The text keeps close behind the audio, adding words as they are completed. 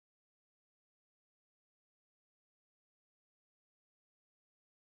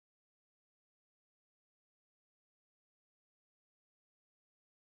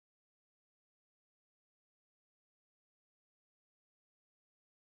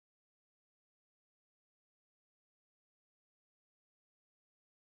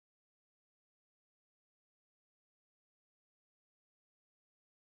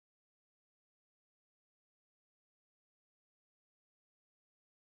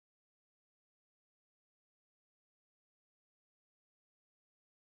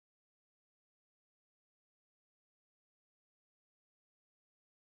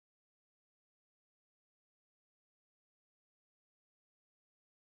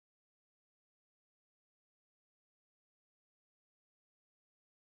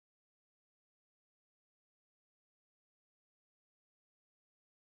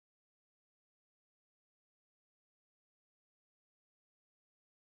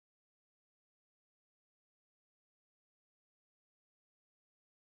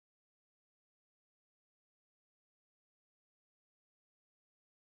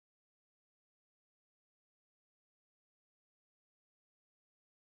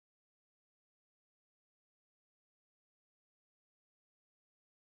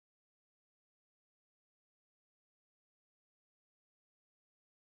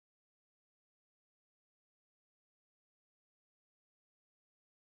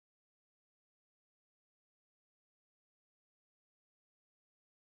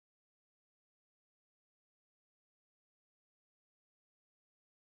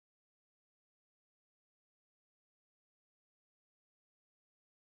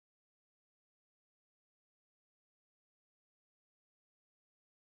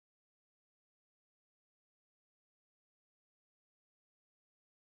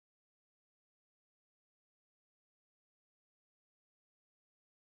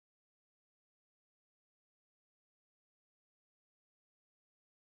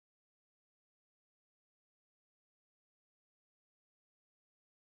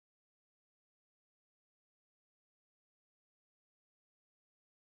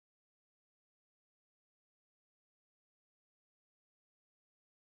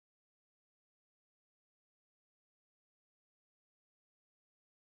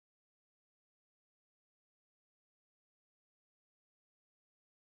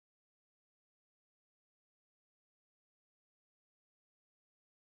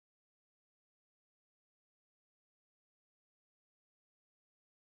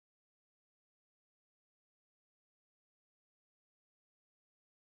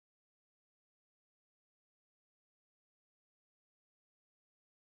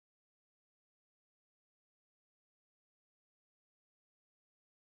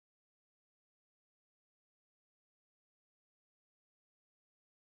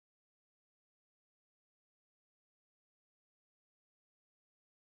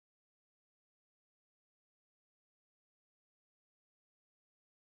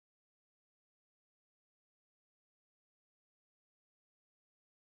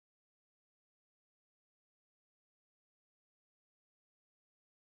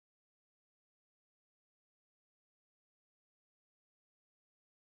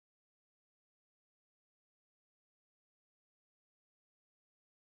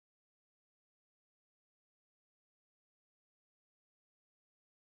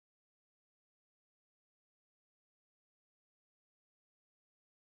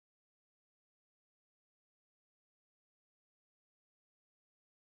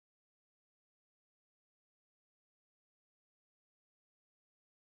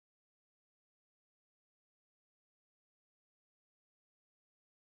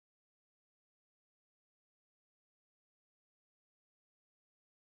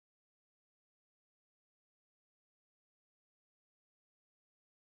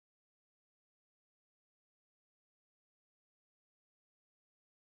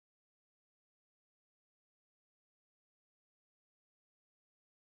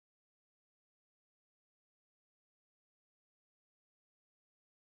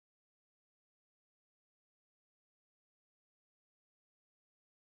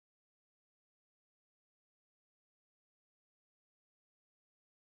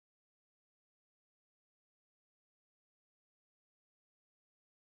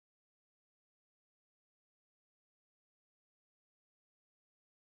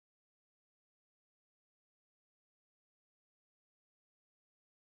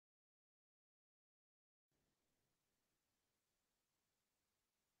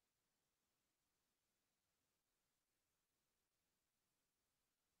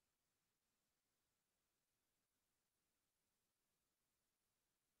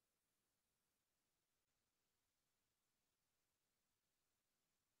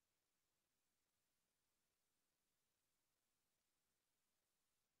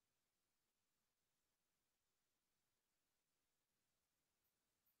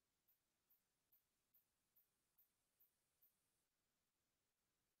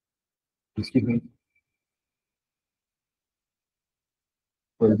Excuse me.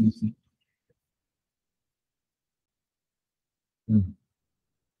 For DC. Mm.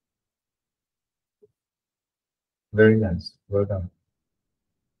 Very nice. Well done.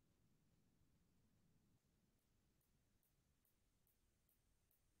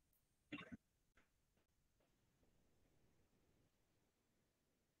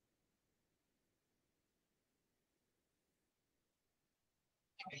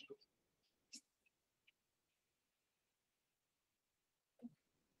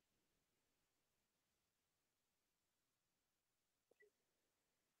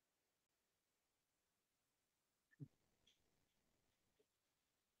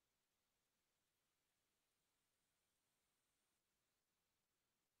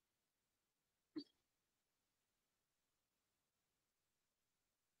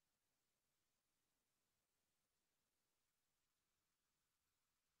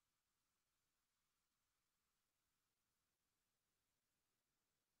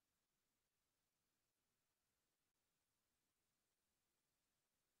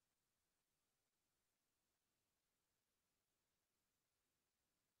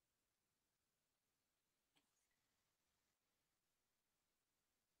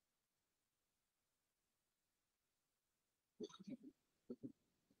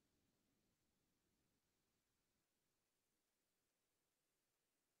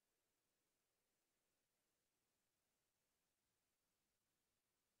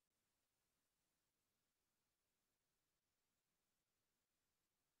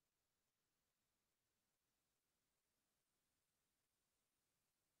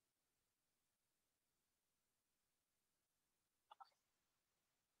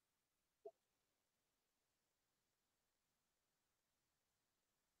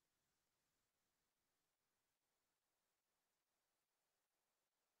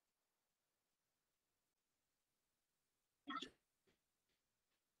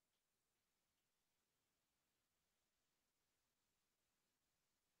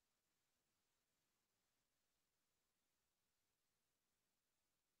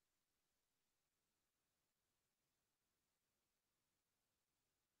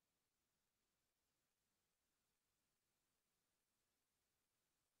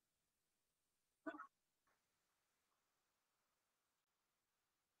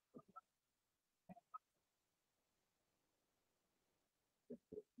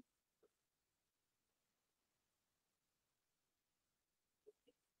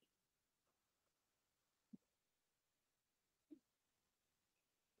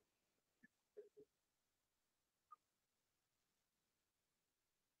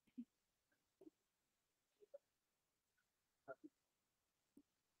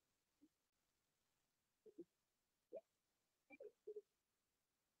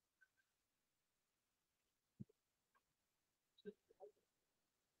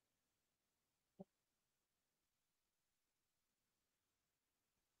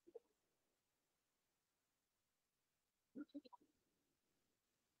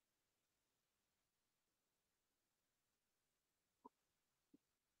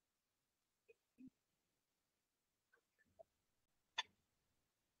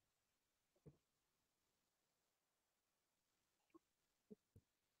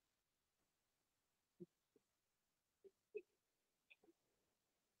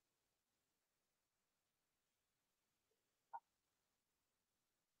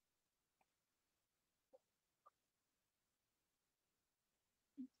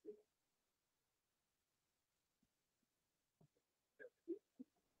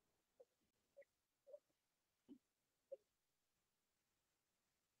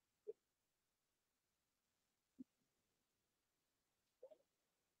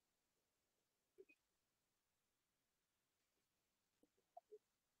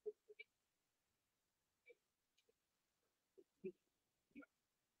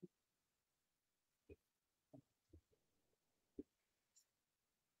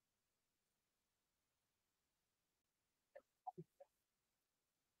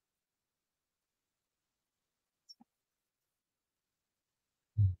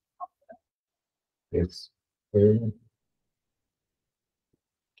 Yes. Very.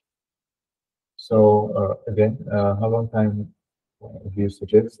 So again, how long time do you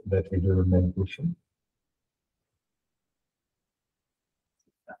suggest that we do the meditation?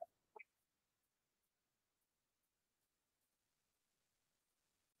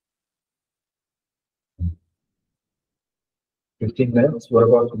 Mm. 15 minutes? What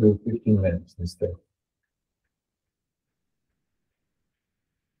about to do 15 minutes instead?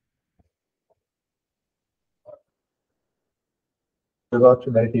 We're about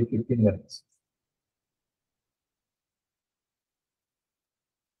to meditate 15 minutes.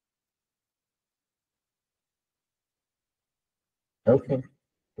 Okay,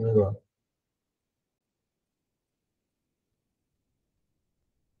 very well.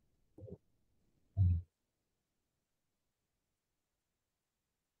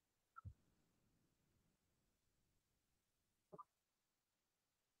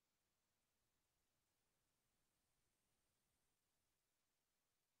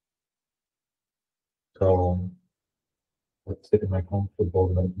 So let's sit in my comfortable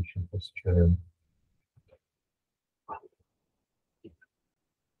meditation posture.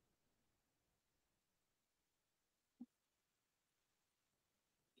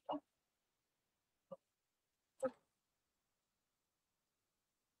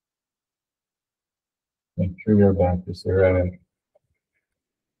 Make sure your back is erect.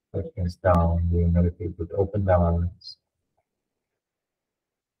 Put things down. You meditate with open eyes.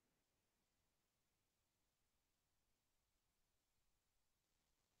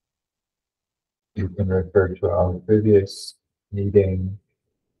 You can refer to our previous meeting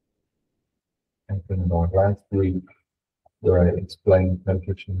and from our last week where I explained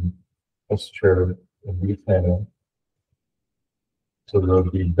meditation posture in detail. So we'll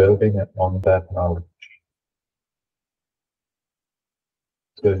be building on that knowledge.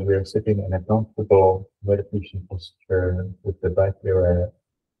 So we are sitting in a comfortable meditation posture with the back erect,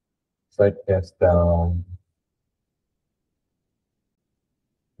 side cast down.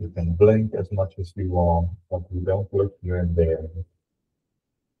 You can blink as much as you want, but you don't look here and there.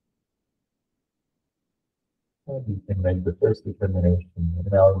 And you can make the first determination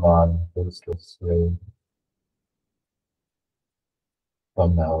in our mind goes this way.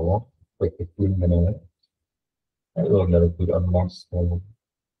 From now on, for 15 minutes, I will meditate on myself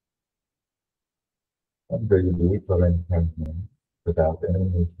and breathe deep for enhancement without any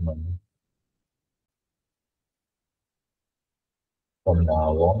movement. From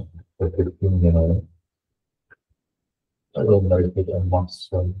now on, for 15 minutes, I will meditate on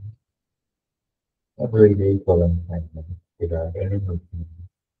myself and breathe deep for enhancement without any movement.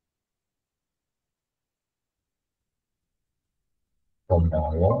 From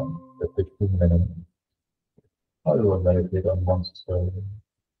now on, for 15 minutes, I will meditate on myself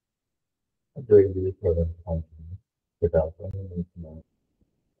and breathe deep for enhancement without any movement.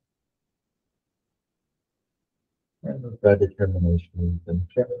 And with that determination, you can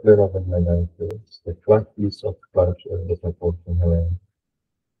gently open my nostrils, the flat piece of flesh of the supporting hand.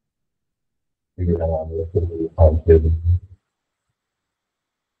 You allow it to be halted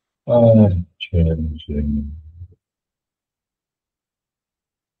and changing.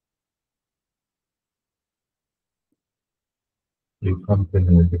 You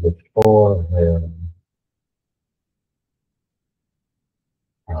continue to the forehead,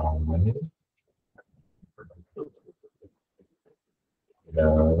 harmony,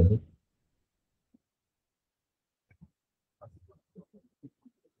 nose,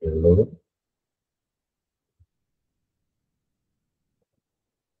 lip,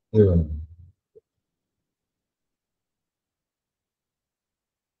 chin,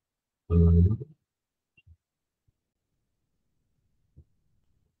 lip,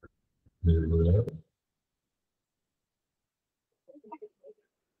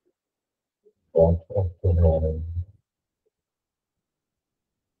 back of the head.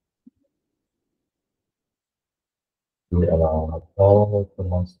 You allow all of the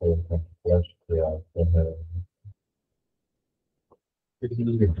muscles and flesh throughout the head.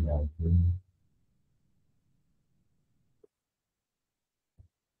 Breathing out.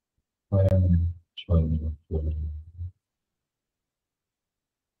 And changing.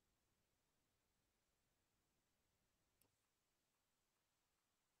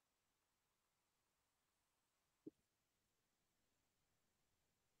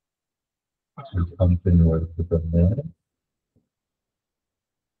 You continue to the neck,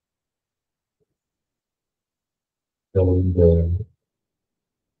 shoulder,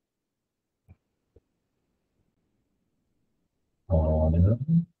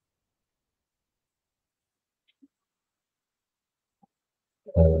 arm,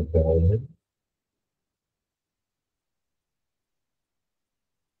 elbow,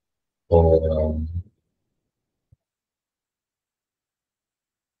 forearm,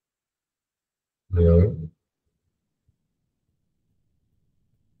 wrist,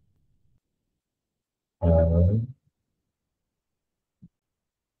 hand,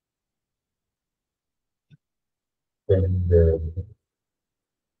 finger,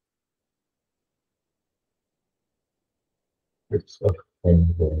 tips of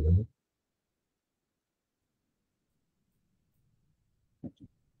finger,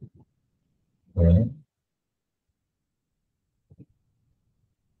 Okay.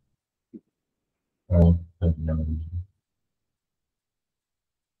 And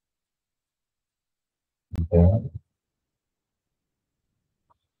then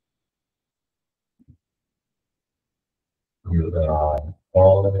you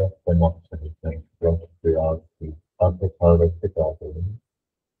all of the emotions and from reality at the part of the body.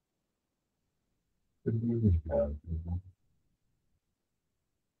 You have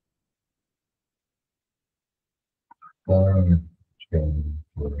time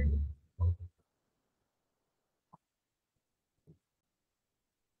changing.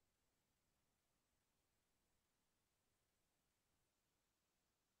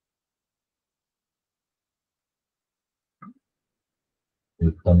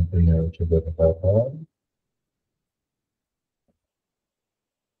 Is something else to get better?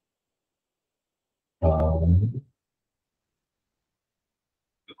 Um,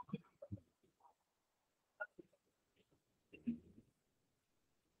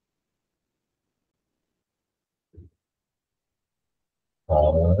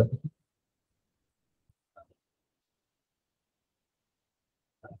 uh,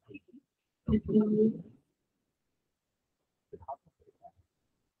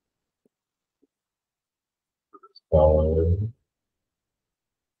 so,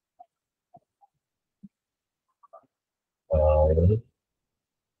 uh,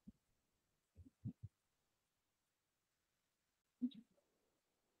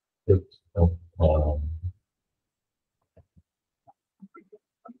 it's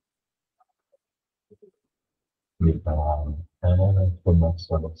and for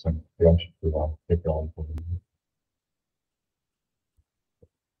myself some flesh to take on for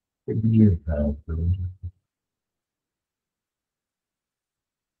you have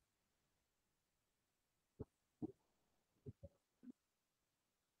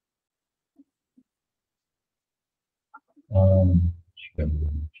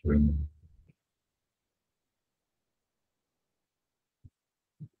changing.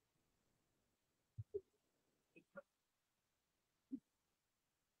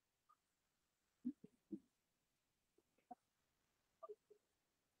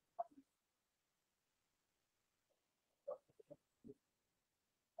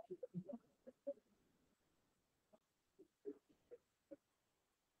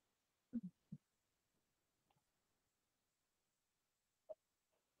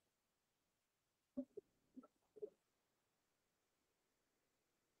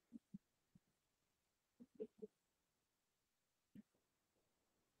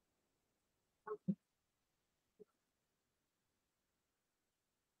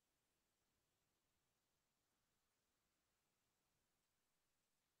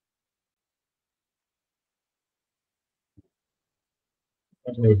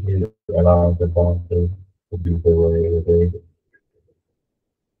 If you allow the body to be the way it is,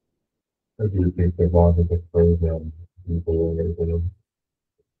 if you take the body to freedom, be the way it is,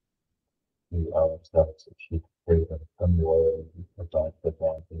 we ourselves achieve freedom from the way about the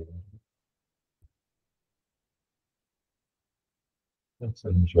body. Let's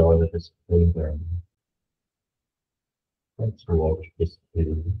enjoy this freedom. Let's watch this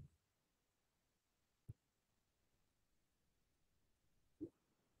freedom.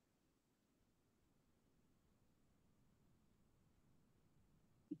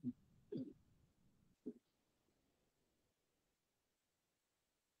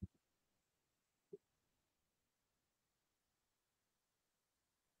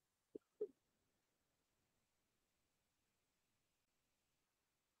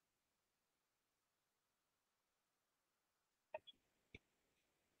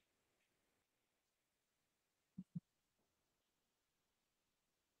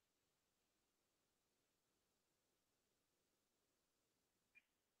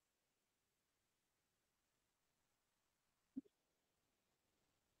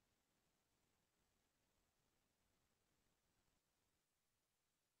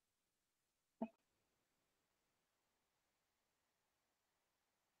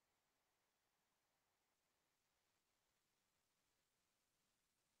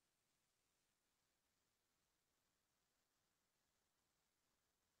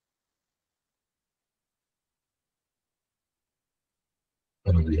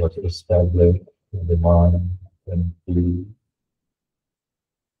 And we have established in the mind and we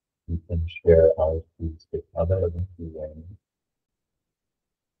can share our peace with others and feeling.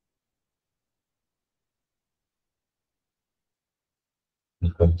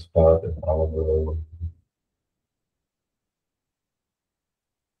 We can start in our world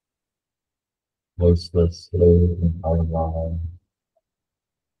noiselessly in our mind.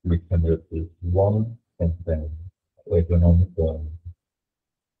 we can repeat one sentence again and again,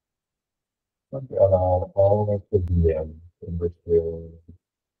 and allow all of the beings in this world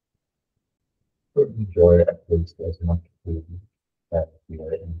to enjoy at least as much food as we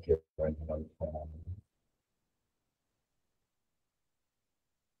are enjoying right now.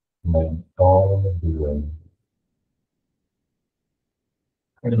 May all beings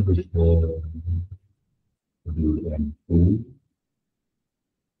in this world be in food,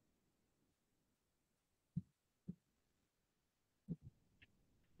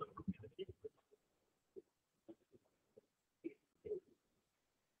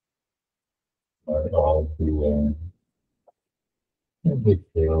 may all beings in this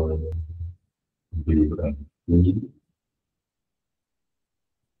world be in food,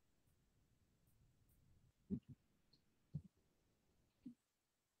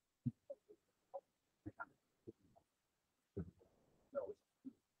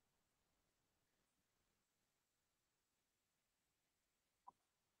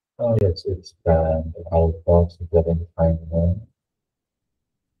 let's expand our thoughts of loving kindness.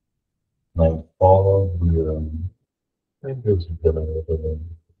 May all beings in this world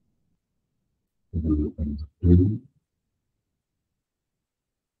be in food,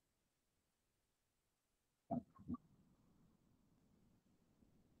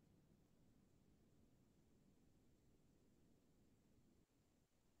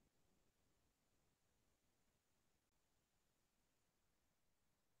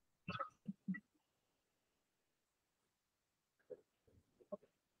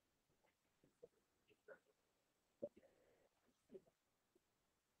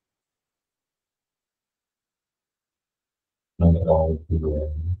 may all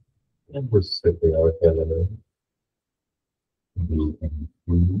beings in this city or village be in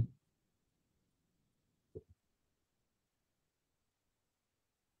food,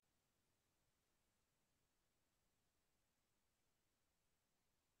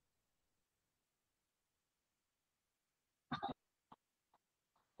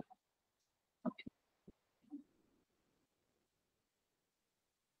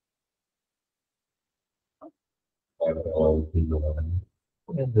 may all beings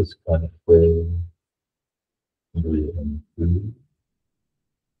in this country be in food,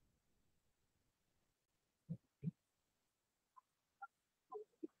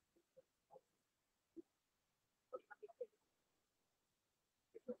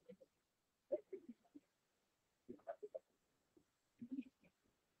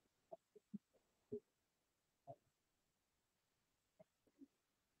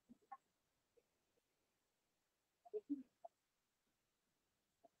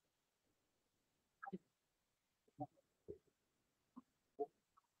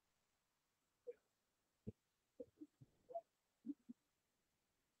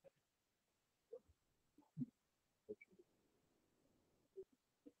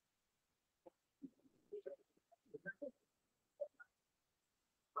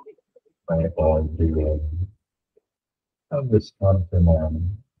 may all beings in this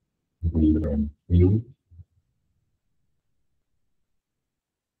continent be in food,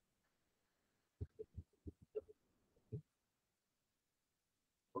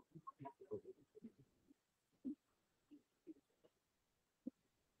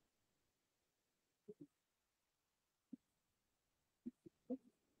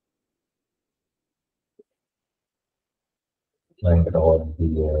 may all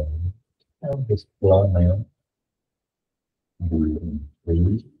beings in this planet be in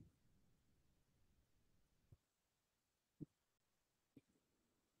food,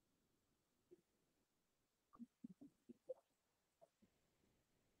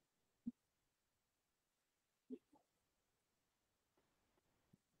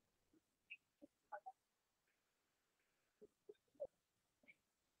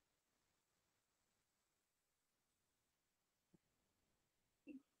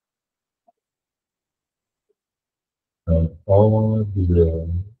 may all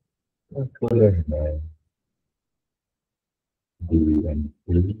beings, including men, be in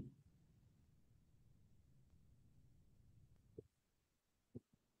food,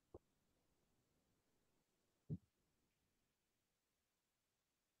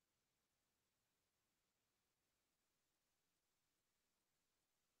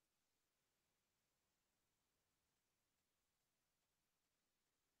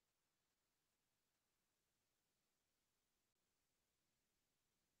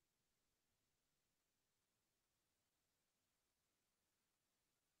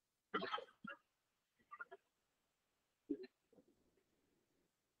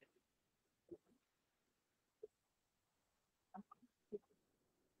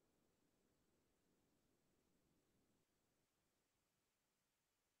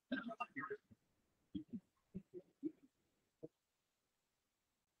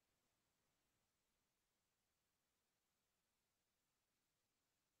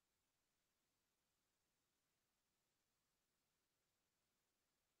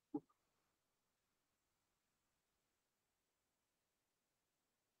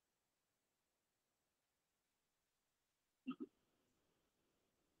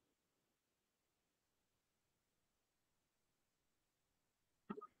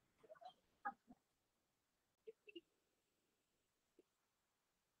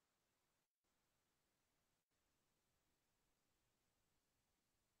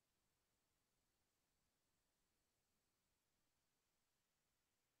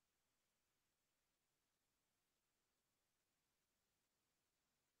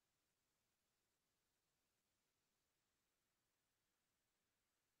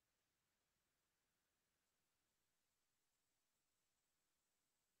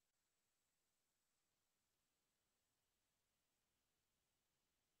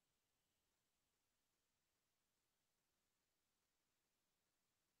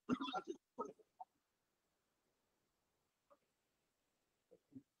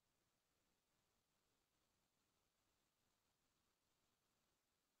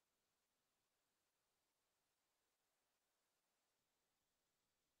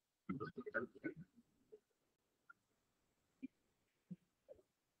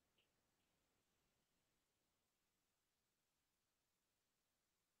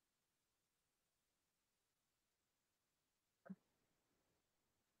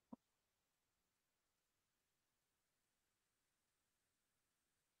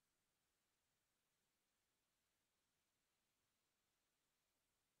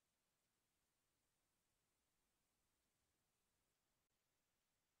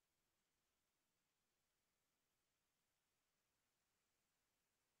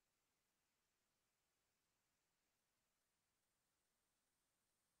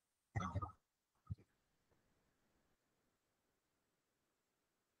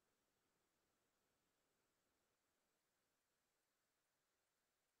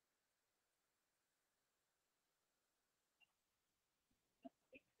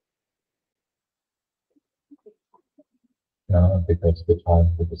 Now, because the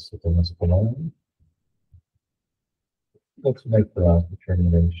time for the sutta is belong, let's make the last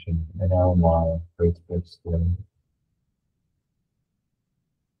determination in our mind gracefully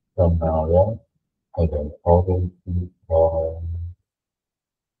from now on. I will always be calm.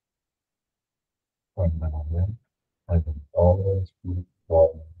 From now on, I will always be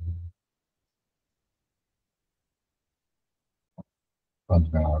calm. From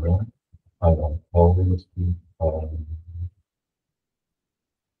now on, I will always be calm.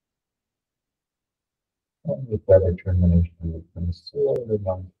 And with that determination, we can slowly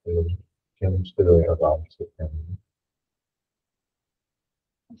mindfully change the way of our sitting.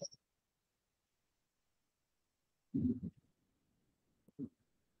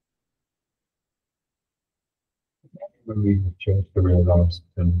 When we change the way of our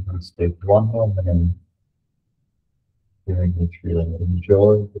sitting, we take one more minute during which we will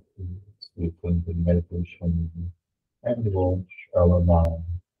enjoy the peace within the meditation and watch our mind.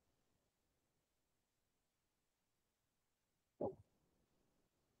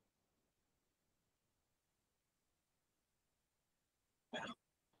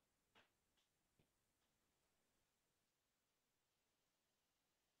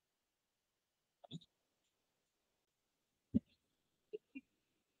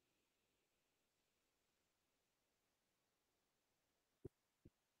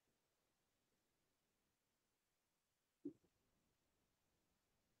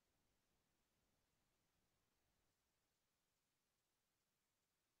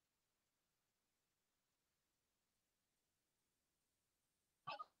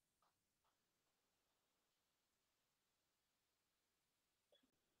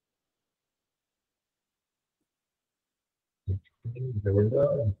 There we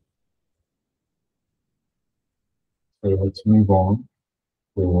go. So let's move on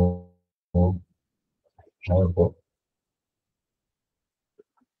to our book.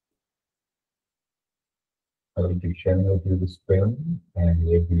 I will be sharing with you the screen, and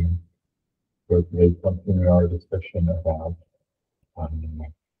we'll continue our discussion about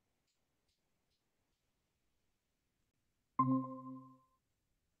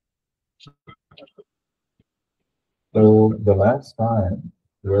so the last time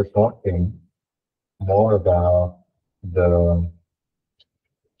we were talking more about the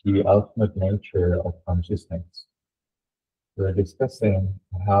ultimate nature of consciousness. We're discussing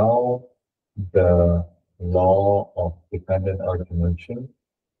how the law of dependent origination,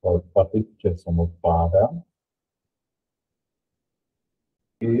 or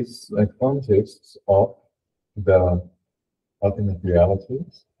𝗹𝗶𝗸𝗀𝗶, consists of the ultimate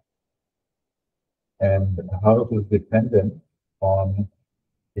realities and how it is dependent on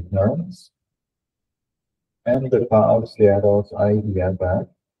ignorance and the 𝗷𝗶𝗸𝗲's idea that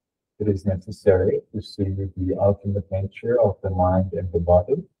it is necessary to see the ultimate nature of the mind and the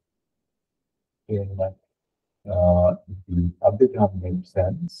body in the Abhidhammic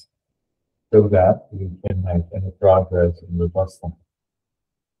sense, so that we can make any progress in Vipassana.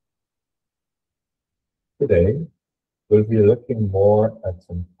 Today, we'll be looking more at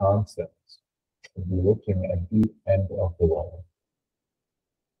some concepts. We'll be looking at the end of the world.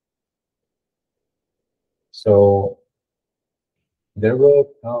 So, there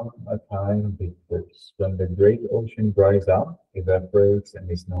will come a time, because when the great ocean dries up, evaporates, and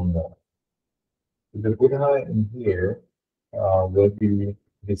is no more. The Buddha in here will be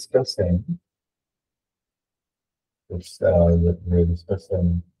discussing this. We're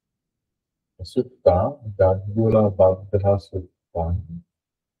discussing the Sutta, the 𝗷𝗶𝗸𝗲 Sutta,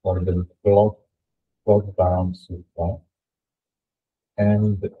 or the Clog-Bound Sutta.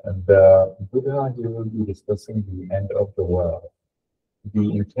 And the Buddha here will be discussing the end of the world.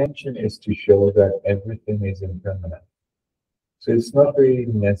 The intention is to show that everything is impermanent. So it's not really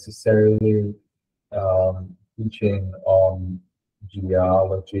necessarily teaching on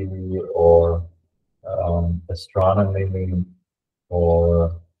geology or astronomy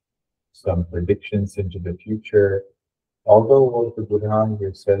or some predictions into the future. Although what the Buddha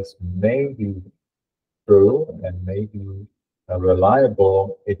here says may be true and may be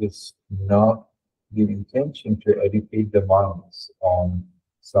reliable, it is not the intention to educate the minds on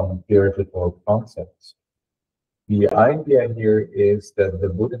some theoretical concepts. The idea here is that the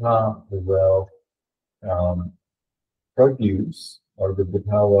Buddha will produce, or the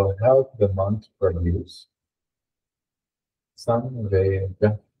Buddha will help the monks produce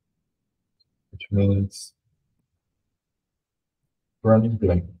𝗀𝗶𝗸𝗲, which means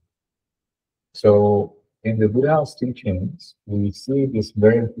trembling. So in the Buddha's teachings, we see this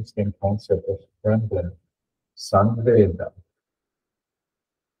very interesting concept of trembling, 𝗀𝗶𝗸𝗲.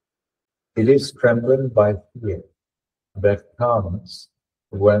 It is trembling by fear. that comes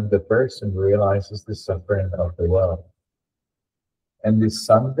when the person realizes the suffering of the world. And this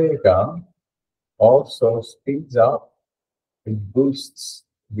samvega also speeds up, it boosts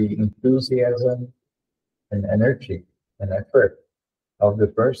the enthusiasm and energy and effort of the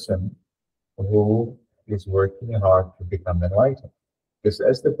person who is working hard to become enlightened. Because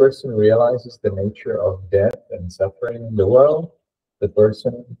as the person realizes the nature of death and suffering in the world, the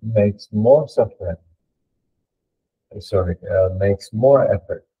person makes more suffering, makes more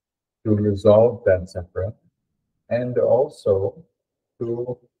effort to resolve that suffering and also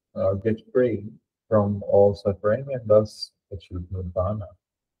to get free from all suffering and thus achieve nirvana.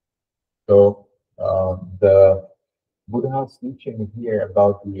 So the Buddha's teaching here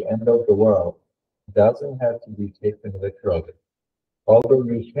about the end of the world doesn't have to be taken literally. Although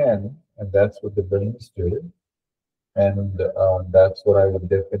you can, and that's what the Buddhists do, and that's what I would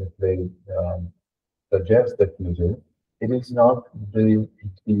definitely suggest that you do. It is not the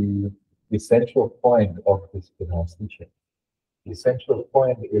essential point of this Buddha's teaching. The essential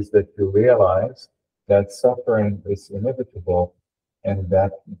point is that you realize that suffering is inevitable and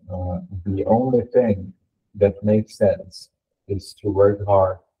that the only thing that makes sense is to work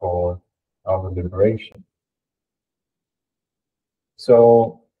hard for our liberation.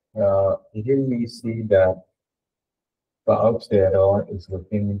 So here we see that 𝗹𝗶𝗸𝗲 is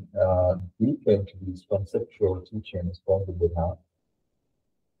looking deep into these conceptual teachings from the Buddha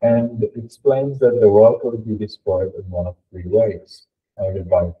and explains that the world will be destroyed in one of three ways, either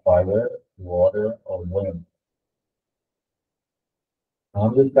by fire, water, or wind.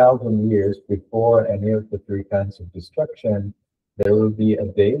 100,000 years before any of the three kinds of destruction, there will be a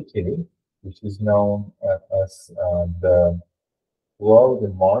deity which is known as the world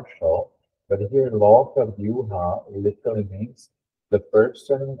marshal. But here, 𝗀𝗶𝗶𝗸𝗲 literally means the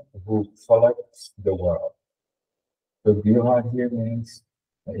person who collects the world. So 𝗶𝗸𝗲 here means,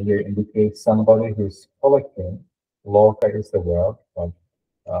 here indicates somebody who's collecting. 𝗀𝗶 is the world, but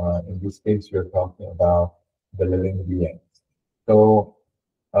in this case, you're talking about the living beings. So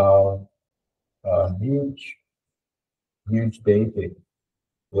huge deity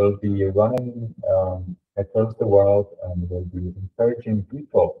will be running across the world and will be encouraging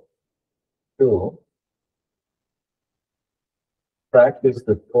people to practice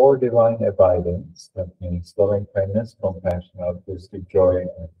the four divine abidings. That means loving kindness, compassion, altruistic joy,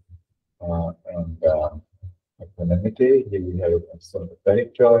 and equanimity. Here we have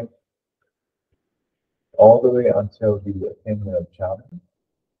sympathetic joy, all the way until the attainment of jhana.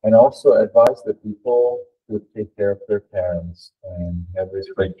 And also advise the people to take care of their parents and have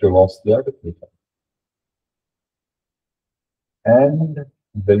respect towards the other people. And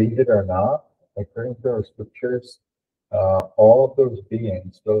believe it or not, according to our scriptures, all of those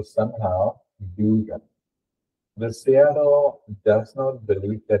beings will somehow do them. The 𝗀𝗏 does not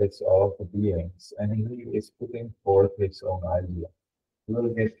believe that it's all of the beings, and he is putting forth his own idea. We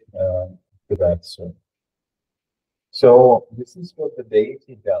will get to that soon. So this is what the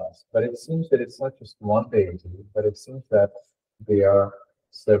deity does, but it seems that it's not just one deity, but it seems that there are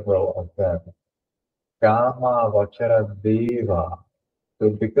several of them. Kama Vachara Deva.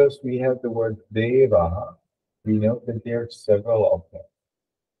 So because we have the word Deva, we know that there are several of them.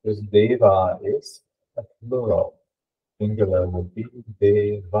 Because Deva is a plural. Singular would be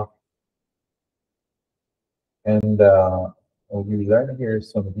Deva. And we learn here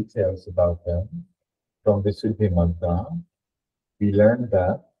some details about them. From the Suddhi Mantra, we learn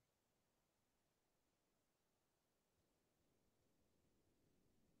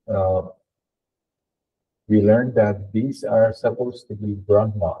that these are supposed to be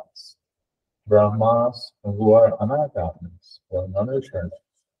Brahmas. Brahmas who are anagamis, or non-returners.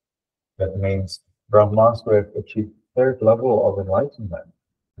 That means Brahmas who have achieved third level of enlightenment.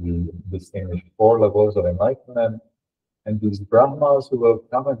 We distinguish four levels of enlightenment. And these Brahmas who will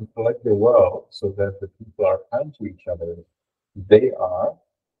come and collect the world so that the people are kind to each other, they are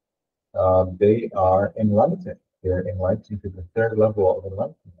enlightened. They're enlightened to the third level of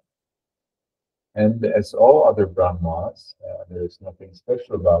enlightenment. And as all other Brahmas, there is nothing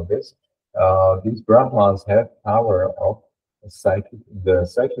special about this. These Brahmas have power of the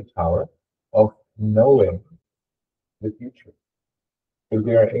psychic power of knowing the future. So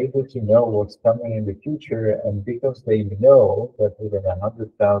they are able to know what's coming in the future, and because they know that within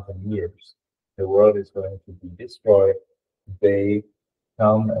 100,000 years the world is going to be destroyed, they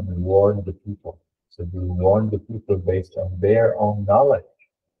come and warn the people. So they warn the people based on their own knowledge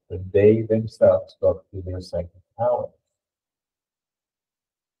that they themselves got through their psychic power.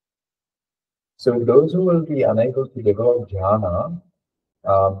 So those who will be unable to develop jhana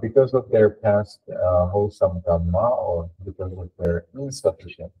because of their past wholesome dhamma, or because of their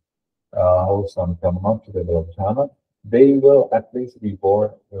insufficient wholesome dhamma to develop jhana, they will at least be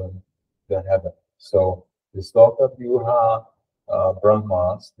born in the heaven. So the 𝗀𝗶𝗸𝗲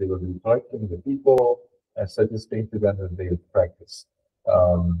Brahmas, they will be collecting the people and suggesting to them that they would practice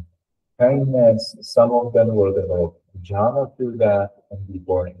kindness. Some of them will develop jhana through that and be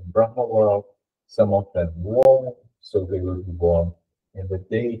born in Brahma world. Some of them won't, so they will be born in the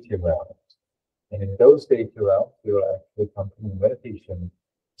deity realms. And in those deity realms, they will actually continue meditation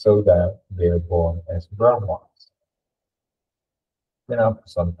so that they are born as Brahmas. Then after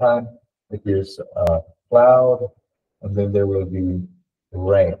some time, appears a cloud, and then there will be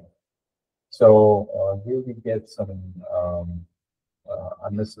rain. So here we get some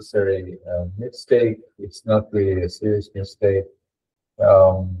unnecessary mistake. It's not really a serious mistake,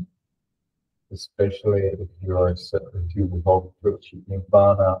 especially if you hope to achieve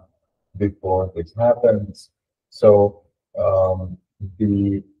nirvana before this happens. So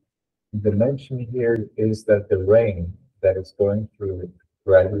the mention here is that the rain that is going to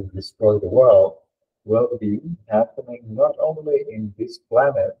gradually destroy the world will be happening not only in this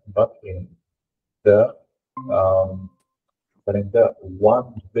planet but in the 1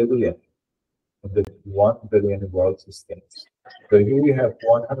 billion, the 1 billion world systems. So here you have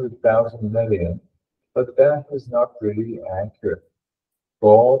 100,000 million, but that is not really accurate.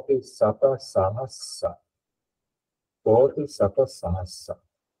 𝗀𝗶𝗸𝗲 sahasa. 𝗀𝗶𝗸𝗲 sahasa.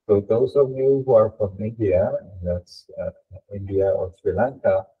 So those of you who are from India, and that's India or Sri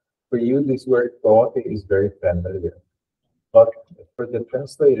Lanka, for you this word 𝗀 is very familiar. But for the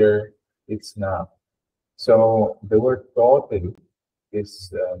translator, it's not. So the word 𝗀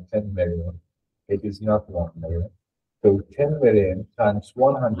is 10 million. It is not 1 million. So 10 million times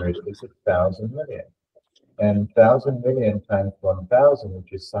 100 is 1,000 million. And 1,000 million times 1,000,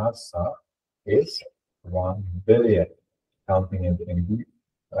 which is sahasa, is 1 billion. Counting it in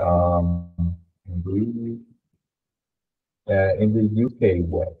the UK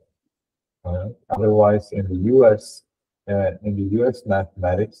way. Otherwise, in the US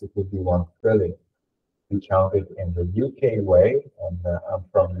mathematics, it would be 1 trillion. We count it in the UK way, and I'm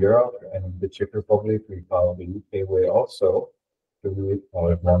from Europe, and in the Czech Republic, we follow the UK way also. So we would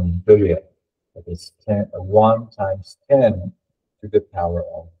call it 1 billion. That is 1 times 10 to the power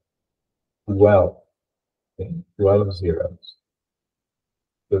of 12. 12 zeros.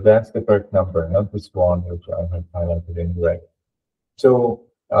 So that's the correct number, not this one, which I have highlighted in red. So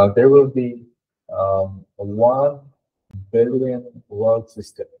there will be 1 billion world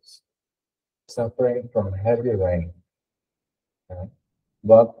systems suffering from heavy rain. Okay?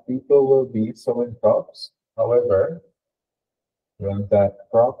 But people will be sowing crops. However, when that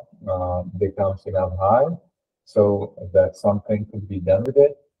crop becomes enough high, so that something could be done with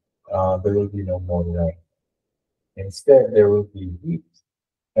it, there will be no more rain. Instead, there will be heat,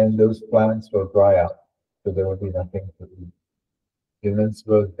 and those plants will dry up, so there will be nothing to eat. Humans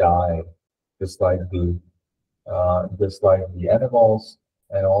will die, just like the animals,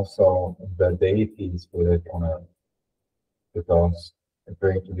 and also the deities will live on earth. Because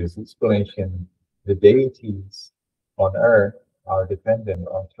according to this explanation, the deities on earth are dependent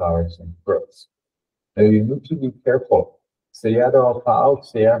on flowers and fruits. Now you need to be careful.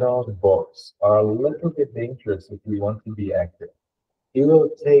 𝗀𝗶𝗸𝗲 books are a little bit dangerous if you want to be accurate. He will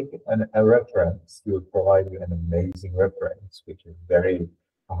take a reference, he will provide you an amazing reference, which is very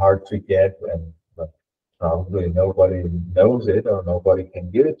hard to get, and probably nobody knows it or nobody can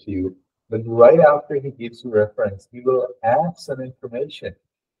give it to you. But right after he gives you reference, he will add some information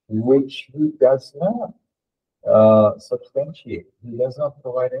which he does not substantiate. He does not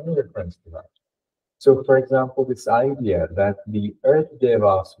provide any reference to that. So, for example, this idea that the earth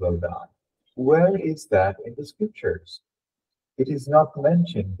devas will die, where is that in the scriptures? It is not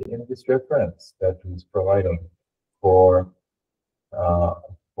mentioned in this reference that he's providing for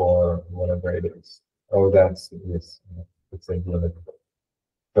whatever it is. Oh, that's yes, it's a limit.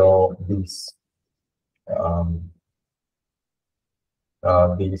 So these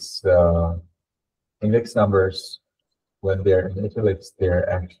index numbers, when they're in italics, they're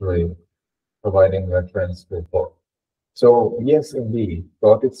actually providing reference to both. So yes, indeed,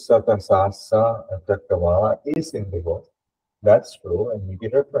 𝗀𝗶𝗸𝗲 sahasa is in the book. That's true, and you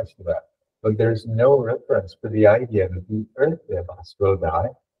get reference to that. But there's no reference to the idea that the earth devas will die,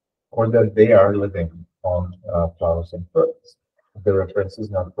 or that they are living on flowers and fruits. The reference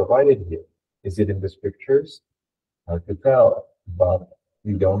is not provided here. Is it in the scriptures? Hard to tell, but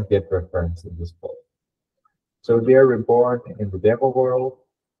we don't get reference in this book. So they are reborn in the devil world.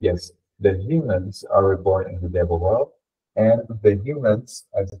 Yes, the humans are reborn in the devil world, And the humans,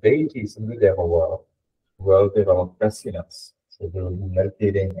 as deities in the devil world, will develop prescience. So they will be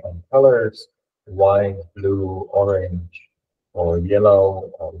meditating on colors, white, blue, orange, or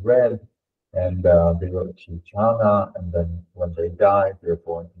yellow, or red, and they will achieve jhana, and then when they die, they're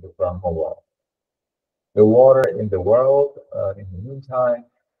born in the Brahma world. The water in the world, in the meantime,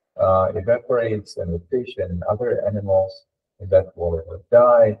 evaporates, and the fish and other animals in that water will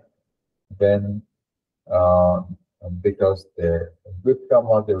die. Then, because they're good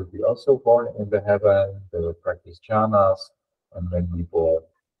karma, they will be also born in the heaven. They will practice jhanas, and then be born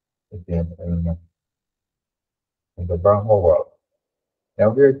again in the Brahma world. Now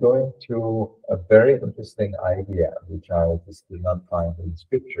we're going to a very interesting idea, which I just did not find in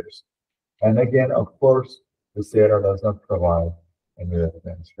scriptures. And again, of course, the Sayadaw does not provide any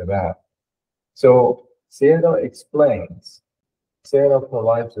evidence for that. So Sayadaw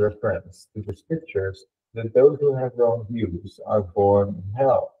provides reference to the scriptures that those who have wrong views are born in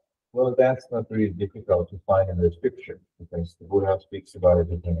hell. Well, that's not really difficult to find in the scripture, because the Buddha speaks about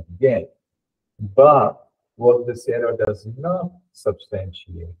it again and again. But what the Sayadaw does not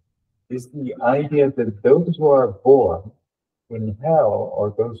substantiate is the idea that those who are born in hell,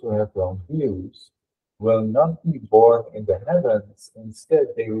 or those who have wrong views, will not be born in the heavens. Instead,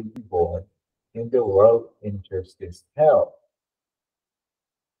 they will be born in the world interstice hell.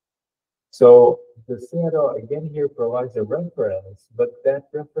 So the Sayadaw again here provides a reference, but that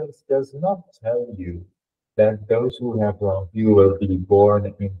reference does not tell you that those who have wrong view will be born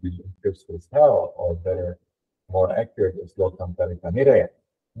in the interstice hell, or better, more accurate is 𝗀𝗂𝗯𝗀𝗰𝗍𝗔.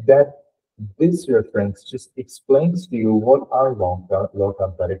 That this reference just explains to you what are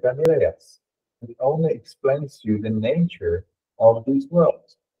𝗀𝗂𝗯𝗀𝗀𝗍𝗔. It only explains to you the nature of these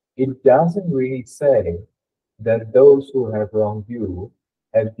worlds. It doesn't really say that those who have wrong view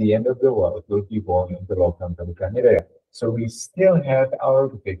at the end of the world will be born in the 𝗀𝗂𝗯𝗀𝗀𝗍. So we still have our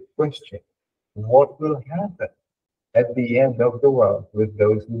big question. What will happen at the end of the world with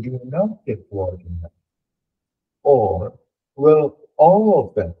those who do not get born in heaven? Or will all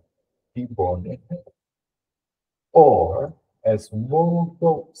of them be born in heaven? Or, as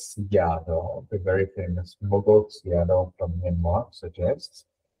𝗀𝗂𝗀𝗃𝗀𝗃, the very famous 𝗀𝗂𝗀𝗃𝗀𝗃 from Myanmar, suggests,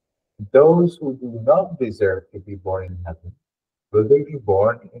 those who do not deserve to be born in heaven, will they be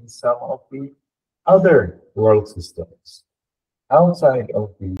born in some of the other world systems outside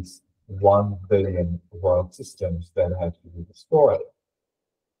of these 1 billion world systems that have to be destroyed?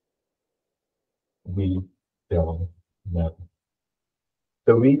 We don't know.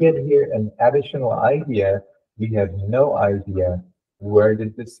 So we get here an additional idea. We have no idea where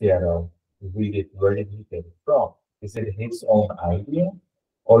did the Sayadaw read it, where did he get it from? Is it his own idea?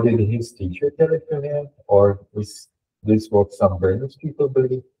 Or did his teacher tell it to him? Or is this what some Burmese people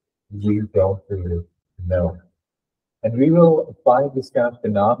believe? We don't really know. And we will find this kind of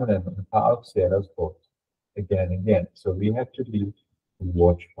phenomenon in Paul Sayadaw's books again and again. So we have to be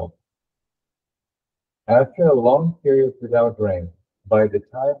watchful. After a long period without rain, by the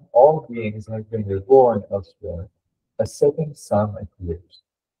time all beings have been reborn elsewhere, a second sun appears.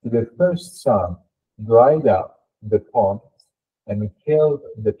 The first sun dried up the ponds and killed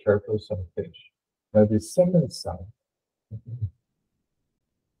the turtles and fish. Now the second sun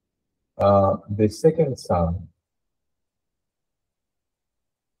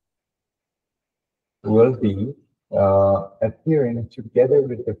will be appearing together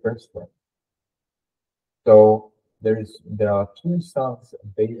with the first one. So there are two suns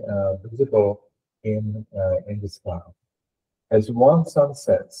visible in the sky. As one sun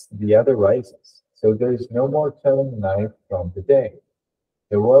sets, the other rises. So there is no more telling night from the day.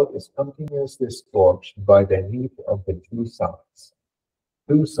 The world is continuously scorched by the heat of the two suns.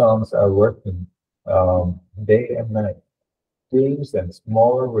 Two suns are working day and night. Streams and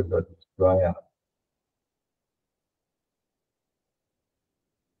smaller rivers dry up.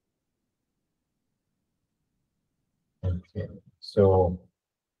 Okay. So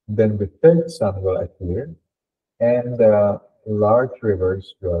then the third sun will appear, and large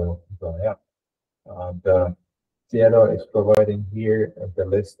rivers will dry up. The Sayadaw is providing here the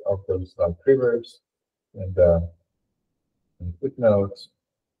list of those large rivers and footnotes.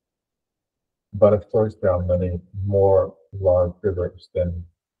 But of course, there are many more large rivers than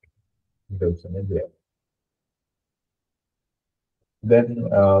those in India. Then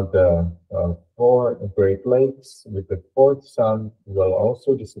the 4 Great Lakes with the fourth sun will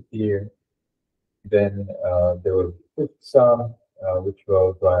also disappear. Then there will be fifth sun, which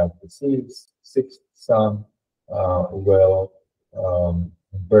will dry up the seas. Sixth sun will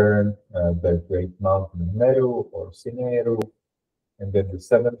burn the great mountain Meru or Sineru. And then the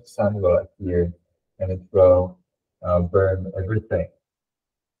seventh sun will appear, and it will burn everything.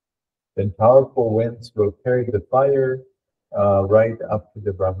 Then powerful winds will carry the fire right up to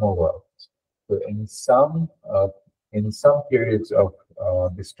the Brahma world. So in some periods of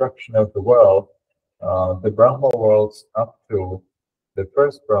destruction of the world, the Brahma worlds up to the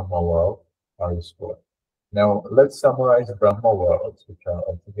first Brahma world are destroyed. Now let's summarize Brahma worlds, which are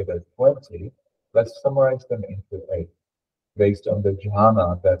altogether 20. Let's summarize them into 8, based on the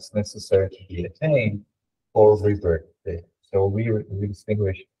jhana that's necessary to be attained for rebirth. So we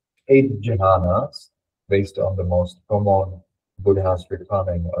distinguish 8 jhanas based on the most common Buddha's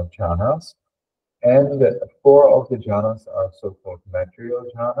reckoning of jhanas. And 4 of the jhanas are so-called material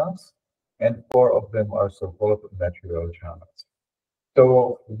jhanas, and 4 of them are so-called material jhanas.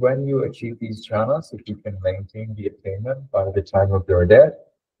 So when you achieve these jhanas, if you can maintain the attainment by the time of your death,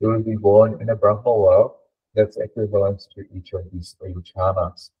 you will be born in a Brahma world that's equivalent to each of these 8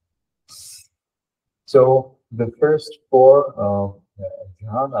 jhanas. So the first 4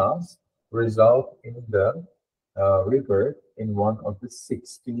 jhanas result in the rebirth in one of the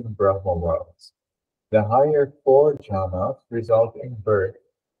 16 Brahma worlds. The higher 4 jhanas result in birth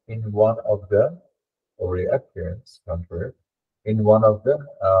in one of the, or reappearance, convert, in one of the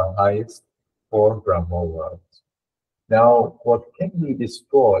highest 4 Brahma worlds. Now, what can be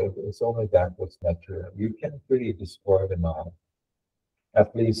destroyed is only that what's material. You can't really destroy the mind,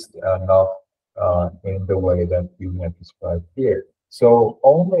 at least not in the way that you have described here. So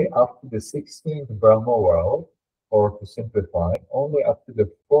only up to the 16th Brahma world, or to simplify, only up to the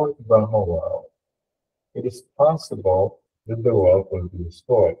 4th Brahma world, it is possible that the world will be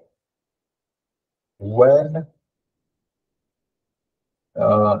destroyed. When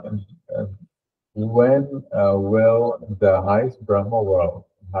will the highest Brahma world,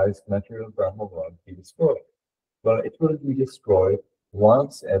 highest material Brahma world be destroyed? Well, it will be destroyed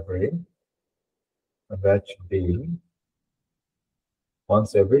once every, that should be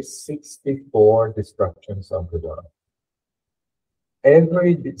once every 64 destructions of the world.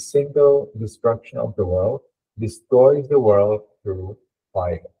 Every single destruction of the world destroys the world through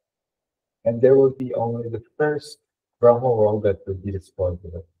fire. And there will be only the first Brahma world that will be destroyed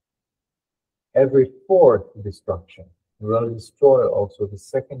with it. Every 4th destruction will destroy also the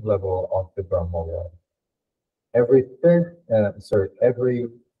second level of the Brahma world. Every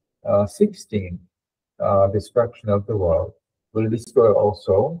 16th destruction of the world will destroy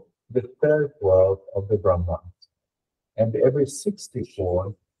also the 3rd world of the Brahmans. And every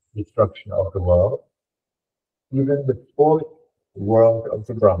 64th destruction of the world, even the 4th world of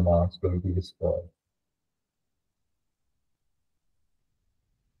the Brahmans will be destroyed.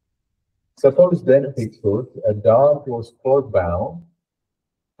 Suppose then, Bhikkhus, a dog was clog-bound,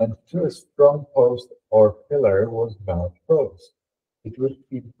 and to a strong post or pillar was bound close. It would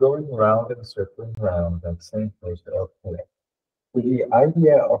keep going round and circling round that same post or pillar. With the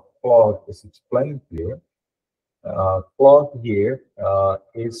idea of clog is explained here, clog here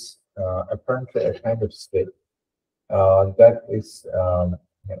is apparently a kind of stick that is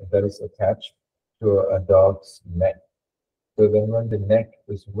attached to a dog's neck. So then when the neck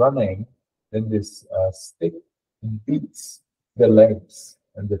is running, then this stick beats the legs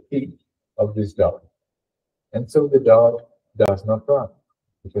and the feet of this dog. And so the dog does not run,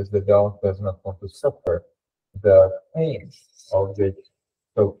 because the dog does not want to suffer the pain of the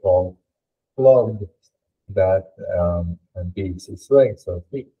so-called clog that beats its legs or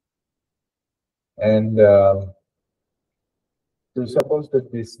feet. And so suppose that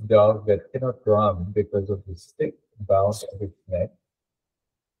this dog that cannot run because of the stick bound on its neck,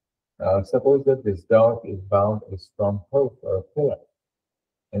 suppose that this dog is bound a strong post or a pillar,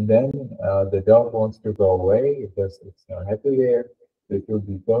 and then the dog wants to go away because it's not happy there. So it will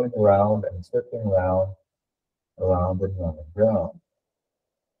be going around and circling around and round and round.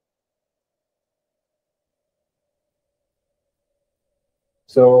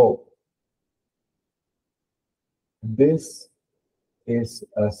 So this is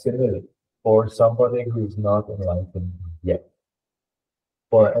a simile for somebody who's not enlightened yet.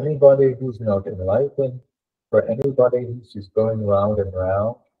 For anybody who's not enlightened, for anybody who's just going round and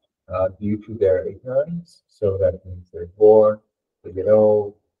round due to their ignorance, so that means they're born, they get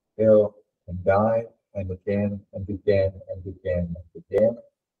old, ill, and die, and again, and again, and again, and again.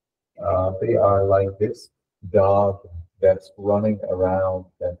 They are like this dog that's running around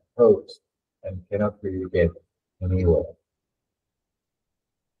that post and cannot really get anywhere.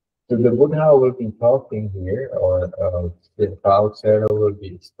 So the Buddha will be talking here, or the 𝗀𝗶𝗸𝗲 will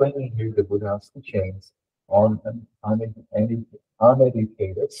be explaining here the Buddha's teachings on an uneducated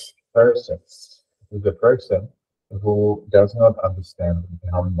person, the person who does not understand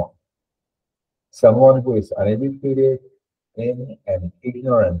Dhamma. someone who is uneducated in and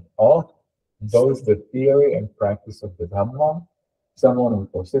ignorant of both the theory and practice of the Dhamma, someone who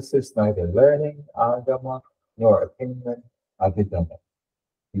possesses neither learning, agama, nor attainment, adhidhamma.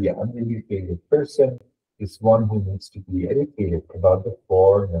 The uneducated person is one who needs to be educated about the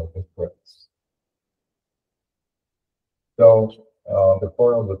Four Noble Truths. So the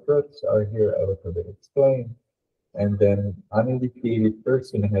Four Noble Truths are here a little bit explained. And then uneducated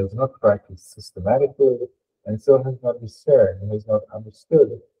person has not practiced systematically, and so has not discerned, has not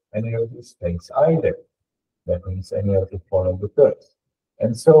understood any of these things either. That means any of the Four Noble Truths.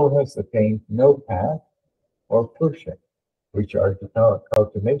 And so has attained no path or pushing, which are the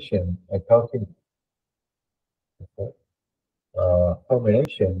culmination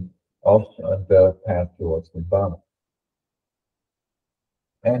of the path towards Nibbana.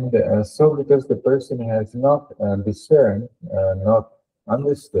 And so because the person has not discerned, not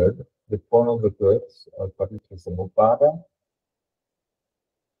understood the Four Noble Truths of 𝗷𝗶𝗸𝗲,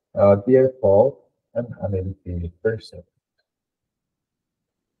 they are called an uneducated person.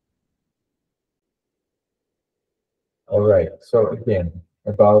 All right, so again,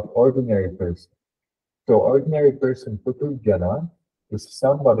 about ordinary person. So ordinary person, Putujana, is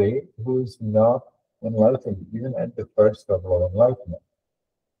somebody who is not enlightened, even at the first level of enlightenment.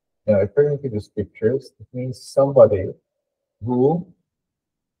 Now, according to the scriptures, it means somebody who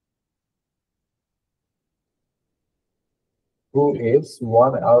is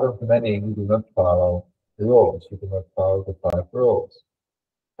one out of many who do not follow the rules, who do not follow the 5 rules,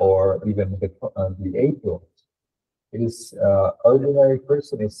 or even the 8 rules. It is ordinary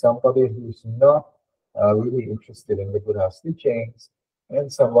person is somebody who's not really interested in the Buddha's teachings,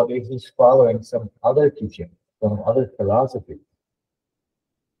 and somebody who's following some other teaching, some other philosophy.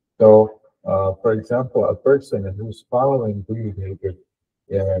 So, for example, a person who's following Buddhism,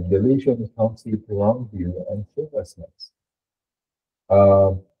 delusion, conceit, wrong view, and fearlessness.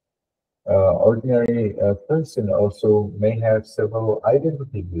 Ordinary person also may have several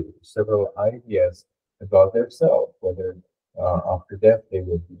identity views, several ideas about themselves, whether after death they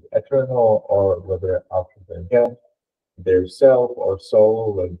will be eternal, or whether after their death their self or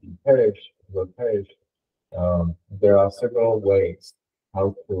soul will perish. There are several ways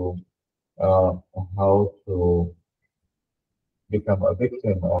how to become a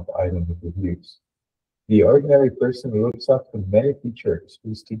victim of identity views. The ordinary person looks up to many teachers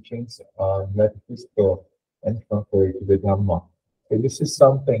whose teachings are metaphysical and contrary to the Dhamma. So this is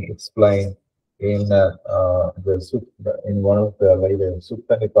something explained in in one of the later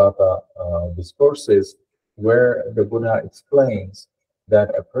Sutta Nipata discourses, where the Buddha explains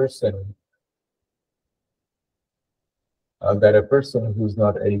that a person who's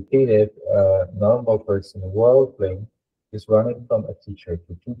not educated, normal person, worldling, is running from a teacher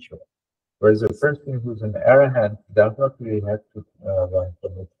to teacher. Whereas a person who's an arahant does not really have to run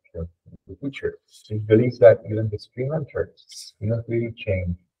from a teacher to teacher. He believes that even the experimenters do not really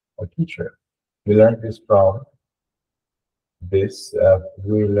change a teacher. We learned this from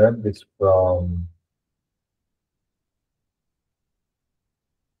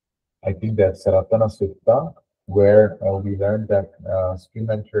I think that's Saratana Sutta, where we learned that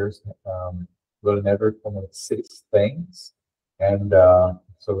experimenters will never commit 6 things, and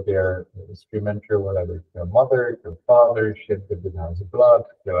so their experimenter will either kill mother, kill father, shed the Buddha's blood,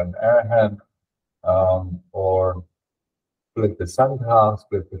 kill an arahant, or split the sangha,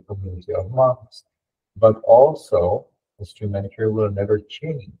 split the community of monks. But also, the experimenter will never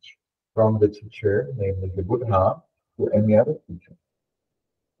change from the teacher, namely the Buddha, to any other teacher.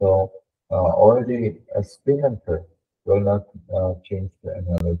 So already a experimenter will not change to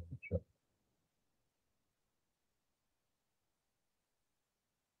any other teacher.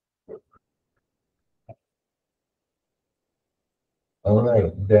 All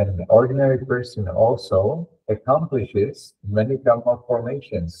right, then the ordinary person also accomplishes many Dhamma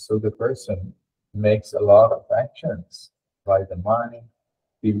formations. So the person makes a lot of actions by the mind,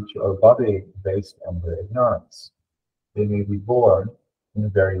 speech, or body based on their ignorance. They may be born in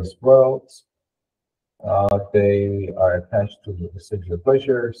various worlds. They are attached to the sensual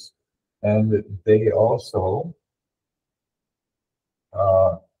pleasures, and they also,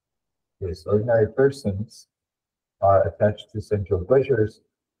 yes, ordinary persons are attached to sensual pleasures,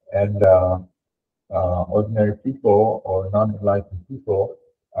 and ordinary people or non-enlightened people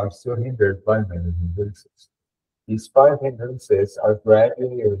are still hindered by many hindrances. These 5 hindrances are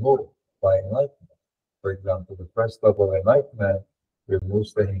gradually removed by enlightenment. For example, the first level of enlightenment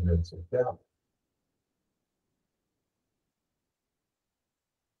removes the hindrance of doubt.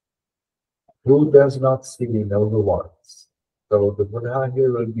 Who does not see the noble ones? So the Buddha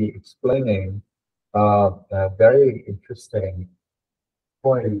here will be explaining a very interesting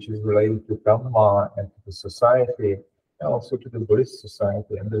point, which is related to Dhamma and to the society, and also to the Buddhist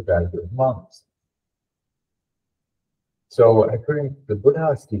society and the value of monks. So, according to the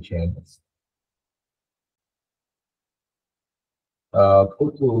Buddha's teachings,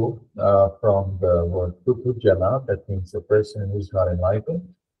 Putu, from the word Putu Jana, that means a person who's not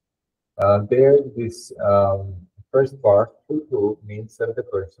enlightened. There, this first part, Putu, means that the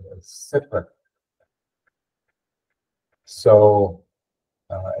person is separate. So,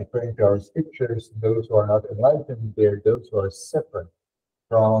 according to our scriptures, those who are not enlightened, they're those who are separate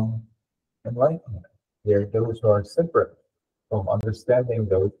from enlightenment. They're those who are separate from understanding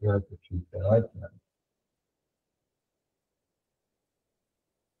those who have achieved enlightenment.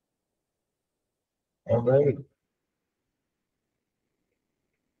 All right.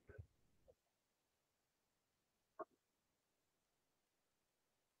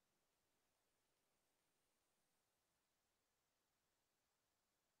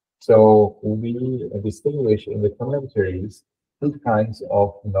 So we distinguish in the commentaries two kinds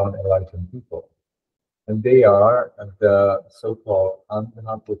of non-enlightened people. And they are the so-called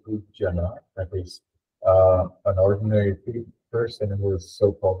Andhaputujana, that is an ordinary person who is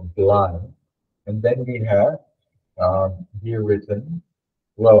so-called blind. And then we have here written,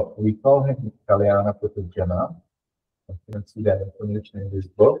 well, we call him Kalyana Putujana. You can see that information in this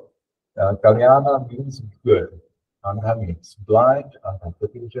book. Kalyana means good. Andha means blind. Andha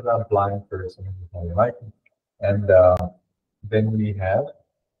Putujana, blind person who is not enlightened. And then we have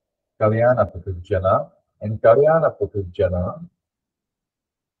Kalyana Putujana. And Kalyana Putujana,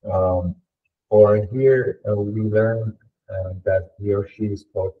 or here we learn that he or she is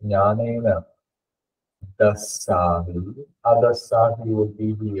called Jnanena Dasavi. Adasavi would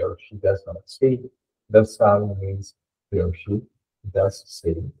be he or she does not see. Dasavi means he or she does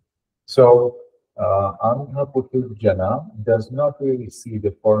see. So, Andha Putujana does not really see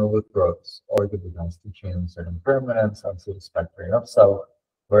the Four Noble Truths or the Buddha's teachings and impermanence, unsatisfactory of self,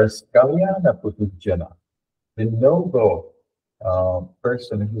 whereas Kalyana Putujana, the noble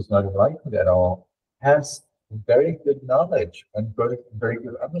person who's not enlightened at all, has very good knowledge and very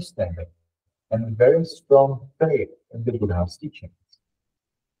good understanding and very strong faith in the Buddha's teachings.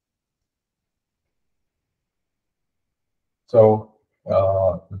 So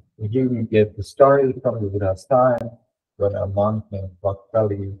here we get the story from the Buddha's time when a monk named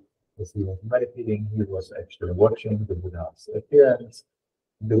𝗹𝗶𝗸𝗲, as he was meditating, he was actually watching the Buddha's appearance.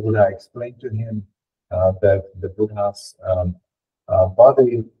 The Buddha explained to him that the Buddha's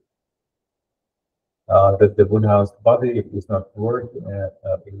body, is not worth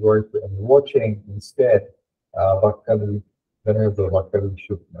watching. Instead, Venerable 𝗹𝗶𝗸𝗲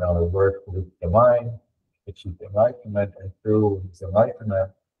should work with the mind, achieve enlightenment, and through his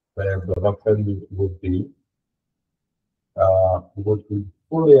enlightenment, Venerable 𝗹𝗶𝗸𝗲 would be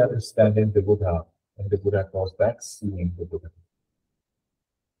fully understanding the Buddha, and the Buddha calls that seeing the Buddha.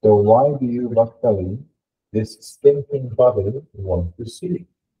 So why do you, 𝗹𝗶𝗸𝗲, this stinking body, want to see?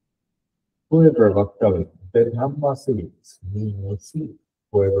 Whoever 𝗹𝗶𝗸𝗲, the Dhamma sees, me may see.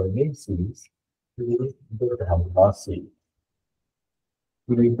 Whoever me sees, he the Dhamma sees.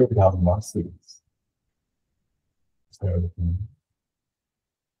 He the Dhamma sees. So,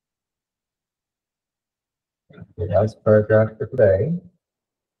 the last paragraph for today.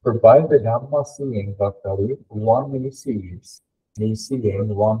 For by the Dhamma seeing 𝗹𝗶𝗸𝗲, one may sees. Me seeing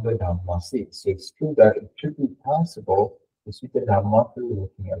one the Dhamma sees. So it's true that it should be possible to see the Dhamma through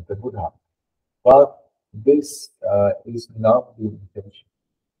looking at the Buddha. But this is not the intention,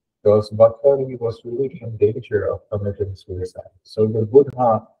 because 𝗹𝗶𝗸𝗲 was really in danger of committing suicide. So the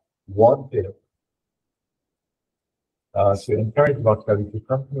Buddha wanted to encourage 𝗹𝗶𝗸𝗲 to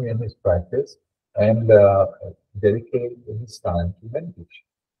continue in his practice and dedicate his time to meditation.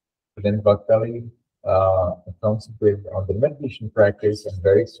 But then 𝗹𝗶𝗸𝗲 concentrated on the meditation practice and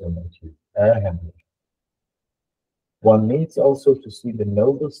very soon achieved arahanthood. One needs also to see the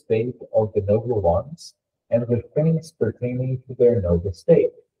noble state of the noble ones and the things pertaining to their noble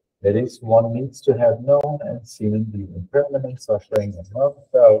state. That is, one needs to have known and seen the impermanent suffering and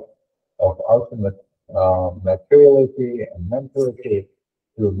non-self of ultimate materiality and mentality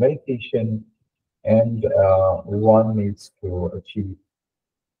through meditation, and one needs to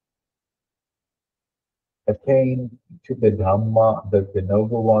attain to the Dhamma that the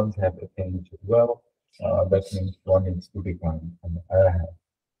noble ones have attained to well. That means one needs to become an arahant.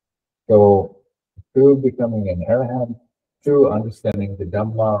 So, through becoming an arahant, through understanding the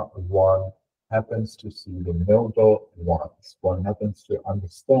Dhamma, one happens to see the noble ones. One happens to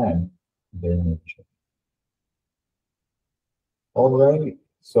understand their nature. All right.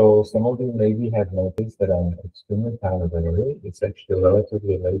 So some of you maybe have noticed that I'm extremely tired already. It's actually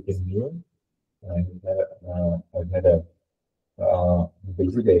relatively late in here. I've had a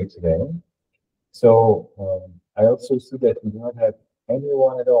busy day today. So I also see that we do not have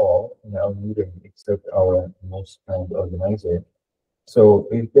anyone at all in our meeting except our most kind organizer. So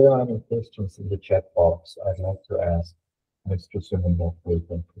if there are any questions in the chat box, I'd like to ask Mr. Suman.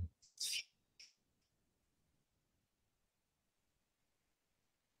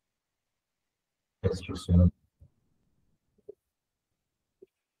 Mr. Suman.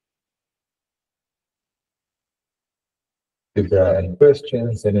 If there are any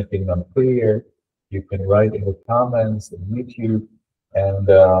questions, anything unclear, you can write in the comments in YouTube, and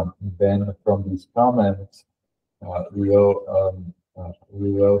then from these comments, we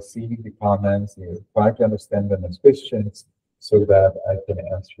will see the comments, we'll try to understand them as questions so that I can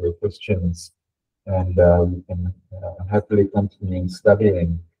answer your questions, and we can happily continue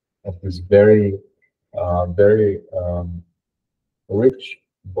studying of this very rich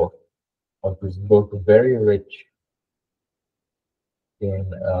book, very rich in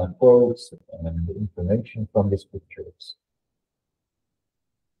quotes and information from the scriptures.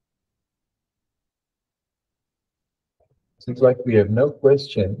 Seems like we have no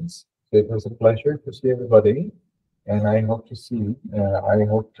questions. So it was a pleasure to see everybody, and I hope to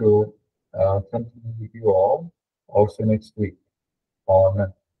continue with you all also next week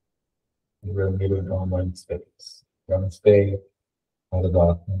on we're meeting on Wednesdays. Wednesday at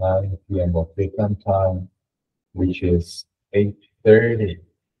about 9 p.m. of Vietnam time, which is 8:30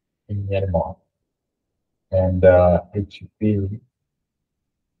 in Myanmar, and it should be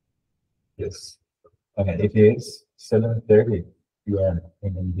yes, and it is 7:30 p.m.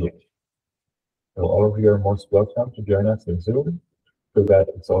 in India. So all of you are most welcome to join us in Zoom, so that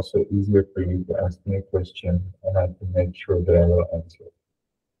it's also easier for you to ask me a question, and I can make sure that I will answer it.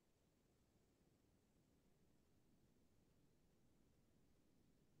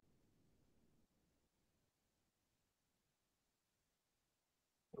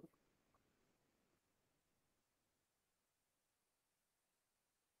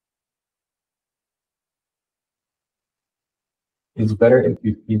 It's better if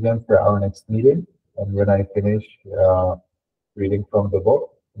you keep them for our next meeting, and when I finish reading from the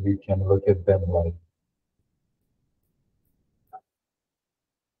book, we can look at them live.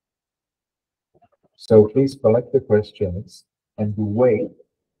 So please collect the questions and wait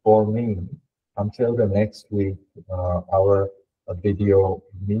for me until the next week, our video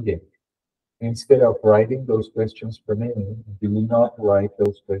meeting. Instead of writing those questions for me, do not write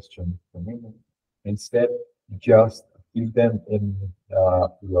those questions for me. Instead, just keep them in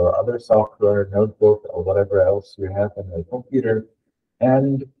your other software, notebook, or whatever else you have on your computer.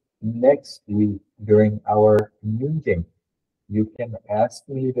 And next week, during our meeting, you can ask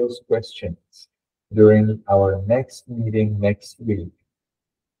me those questions during our next meeting next week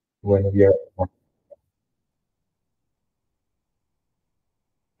when we are.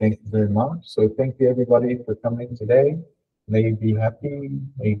 Thank you very much. So thank you everybody for coming today. May you be happy,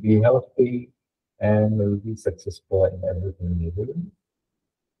 may you be healthy, and may you be successful in everything you do.